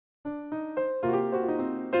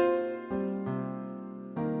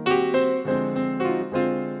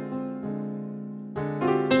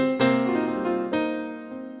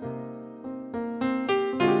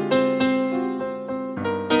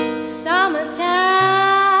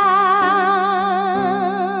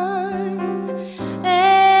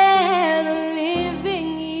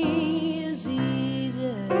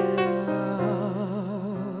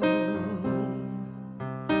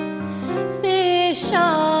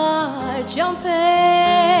jumping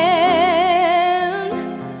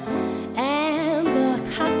and the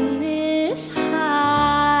cotton is high.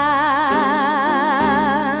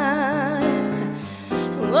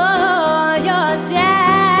 Oh, your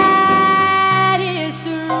dad is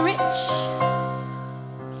rich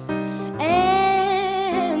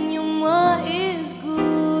and your ma is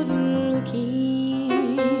good looking.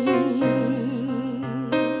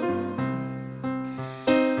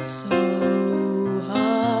 So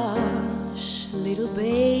little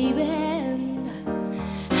baby,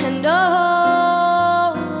 and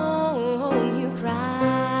don't you cry.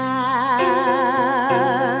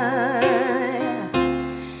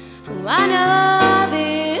 I know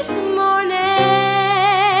this morning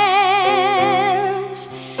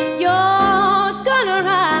you're gonna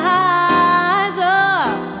rise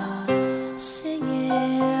up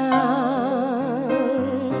singing,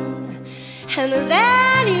 and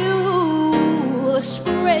then you'll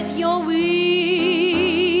spread your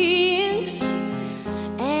wings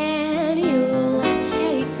and you'll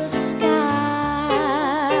take the sky.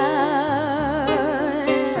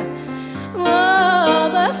 Oh,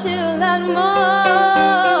 but till that morning,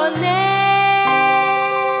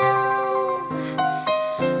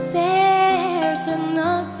 there's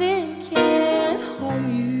nothing can harm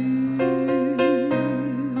you.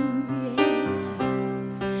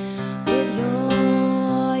 With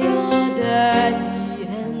your daddy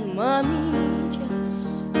and mommy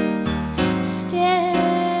just standing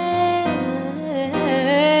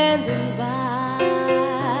by.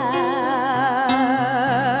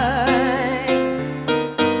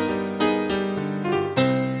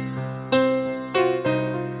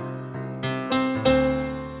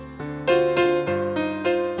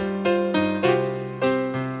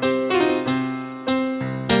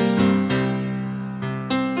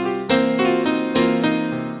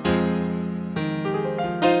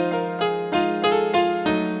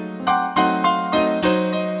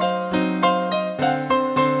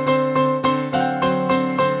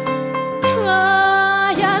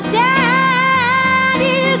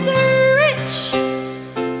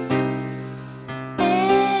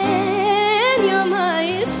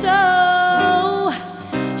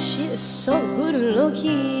 So good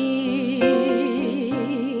looking,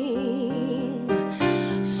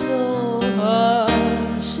 so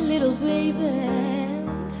hush, little baby,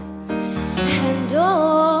 and don't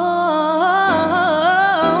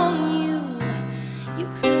you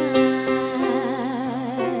cry.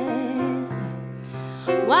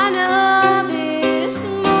 One of these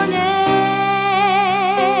mornings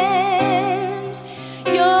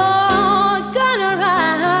you're gonna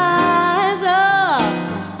rise up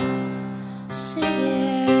singing,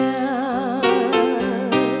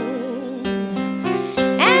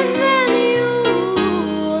 and then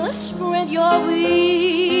you'll spread your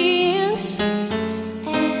wings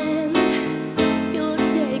and you'll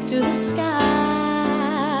take to the sky.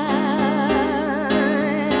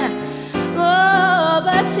 Oh,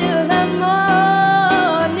 but till the morning,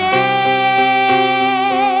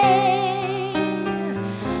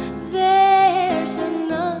 there's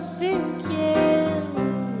nothing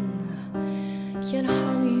can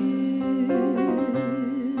harm you.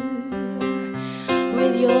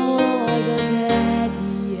 With your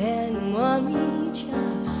daddy and mommy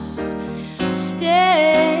just stay